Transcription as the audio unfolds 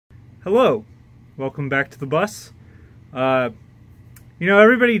Hello, welcome back to the bus.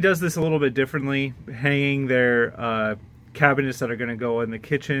 Everybody does this a little bit differently, hanging their cabinets that are going to go in the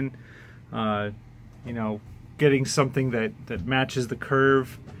kitchen. Getting something that matches the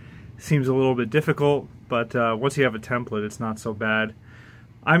curve seems a little bit difficult, but once you have a template, it's not so bad.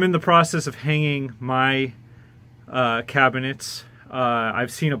 I'm in the process of hanging my cabinets.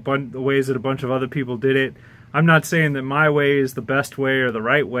 I've seen the ways that a bunch of other people did it. I'm not saying that my way is the best way or the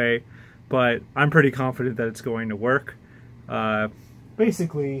right way, but I'm pretty confident that it's going to work.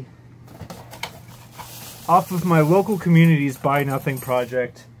 Basically, off of my local community's Buy Nothing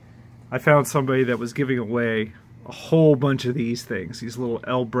project, I found somebody that was giving away a whole bunch of these things, these little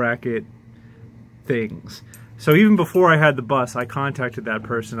L bracket things. So even before I had the bus, I contacted that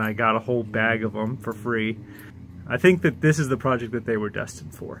person. I got a whole bag of them for free. I think that this is the project that they were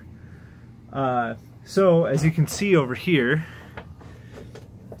destined for. So as you can see over here,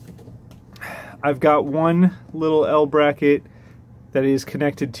 I've got one little L bracket that is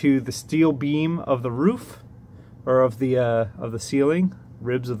connected to the steel beam of the roof, or of the ceiling,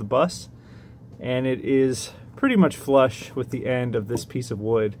 ribs of the bus, and it is pretty much flush with the end of this piece of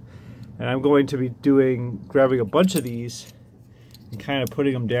wood. And I'm going to be grabbing a bunch of these and kind of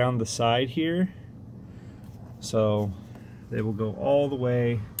putting them down the side here, so they will go all the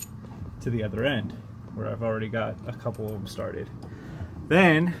way to the other end, where I've already got a couple of them started.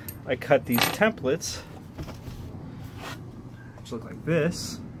 Then I cut these templates, which look like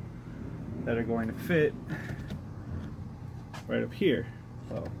this, that are going to fit right up here.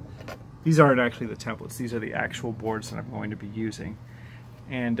 So these aren't actually the templates, these are the actual boards that I'm going to be using.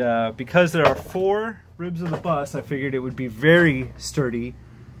 And because there are 4 ribs of the bus, I figured it would be very sturdy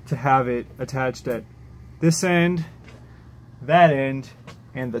to have it attached at this end, that end,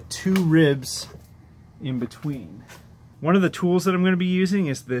 and the 2 ribs in between. One of the tools that I'm going to be using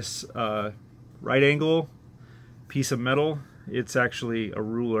is this right angle piece of metal. It's actually a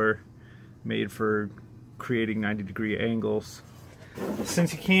ruler made for creating 90-degree angles.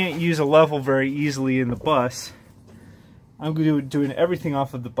 Since you can't use a level very easily in the bus, I'm going to be doing everything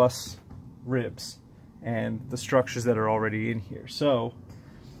off of the bus ribs and the structures that are already in here. So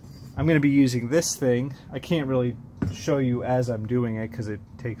I'm going to be using this thing. I can't really show you as I'm doing it because it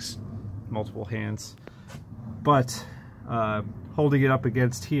takes multiple hands, but holding it up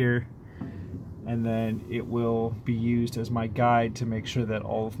against here, and then it will be used as my guide to make sure that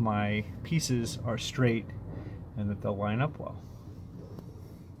all of my pieces are straight and that they'll line up well.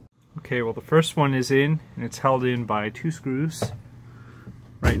 Okay, well, the first one is in, and it's held in by 2 screws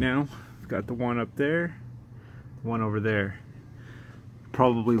right now. I've got the one up there, the one over there.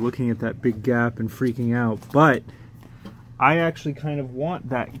 Probably looking at that big gap and freaking out, but I actually kind of want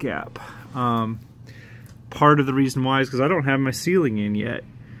that gap. Part of the reason why is because I don't have my ceiling in yet,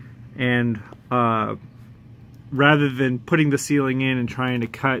 and rather than putting the ceiling in and trying to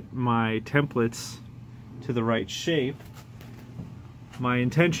cut my templates to the right shape, my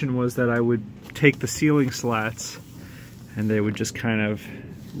intention was that I would take the ceiling slats and they would just kind of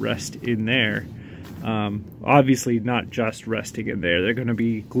rest in there. Obviously not just resting in there, they're going to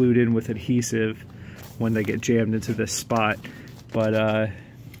be glued in with adhesive when they get jammed into this spot, but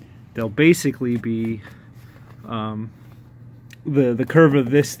they'll basically be the curve of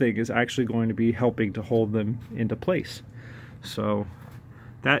this thing is actually going to be helping to hold them into place. So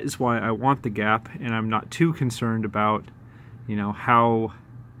that is why I want the gap, and I'm not too concerned about, you know, how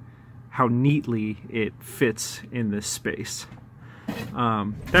neatly it fits in this space.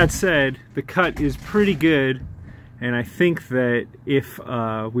 That said, the cut is pretty good, and I think that if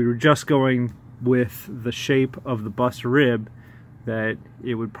we were just going with the shape of the bus rib, that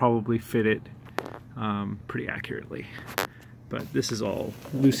it would probably fit it pretty accurately. But this is all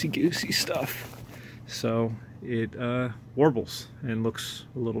loosey-goosey stuff, so it warbles and looks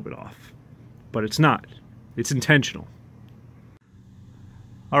a little bit off. But it's not. It's intentional.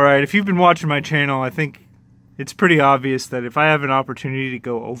 Alright, if you've been watching my channel, I think it's pretty obvious that if I have an opportunity to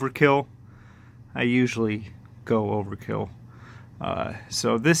go overkill, I usually go overkill.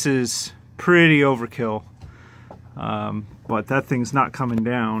 So this is pretty overkill, but that thing's not coming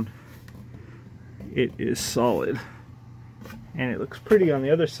down. It is solid, and it looks pretty on the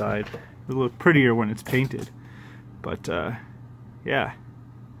other side. It'll look prettier when it's painted, but yeah,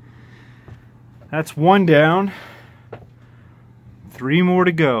 that's 1 down, 3 more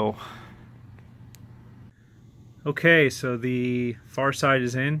to go. Okay, so the far side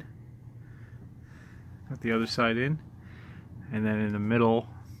is in, got the other side in, and then in the middle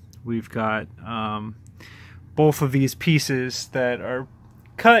we've got both of these pieces that are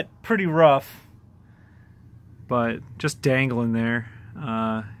cut pretty rough, but just dangling there.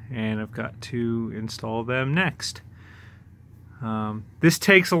 And I've got to install them next. This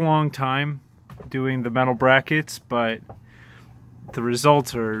takes a long time doing the metal brackets, but the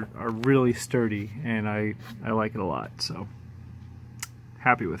results are really sturdy, and I like it a lot, so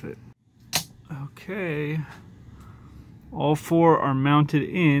happy with it. Okay, all 4 are mounted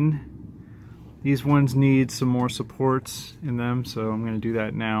in. These ones need some more supports in them, so I'm going to do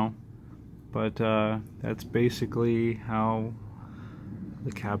that now. But that's basically how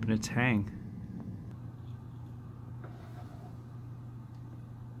the cabinets hang.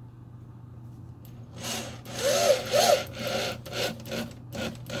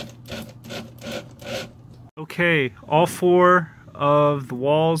 Okay, all 4 of the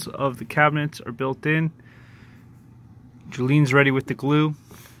walls of the cabinets are built in. Jolene's ready with the glue.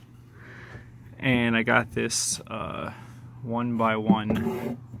 And I got this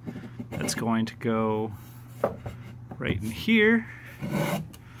 1x1 that's going to go right in here.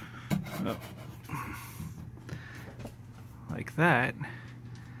 Oh. Like that.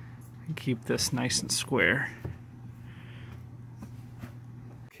 And keep this nice and square.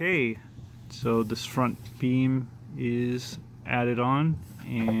 Okay. So this front beam is added on,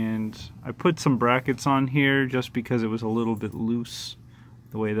 and I put some brackets on here just because it was a little bit loose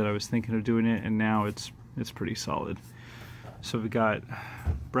the way that I was thinking of doing it, and now it's pretty solid. So we got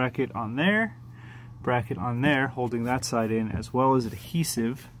bracket on there holding that side in, as well as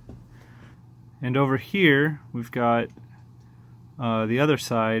adhesive. And over here we've got the other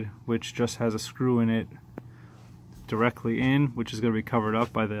side, which just has a screw in it directly in, which is going to be covered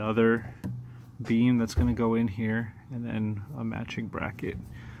up by the other beam that's going to go in here, and then a matching bracket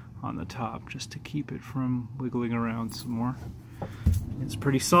on the top just to keep it from wiggling around some more. It's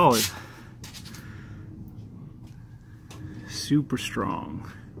pretty solid. Super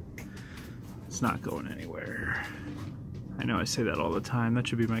strong. It's not going anywhere. I know I say that all the time. That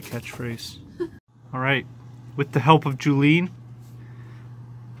should be my catchphrase. Alright, with the help of Jolene,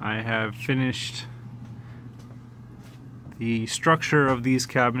 I have finished the structure of these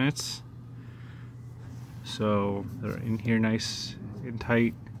cabinets. So they're in here nice and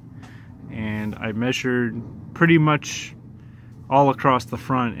tight, and I measured pretty much all across the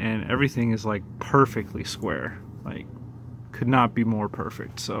front, and everything is like perfectly square, like could not be more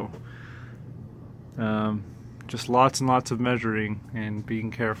perfect. So just lots and lots of measuring and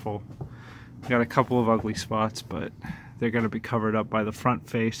being careful. Got a couple of ugly spots, but they're going to be covered up by the front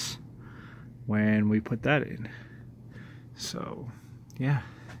face when we put that in. So yeah,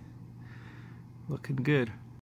 looking good.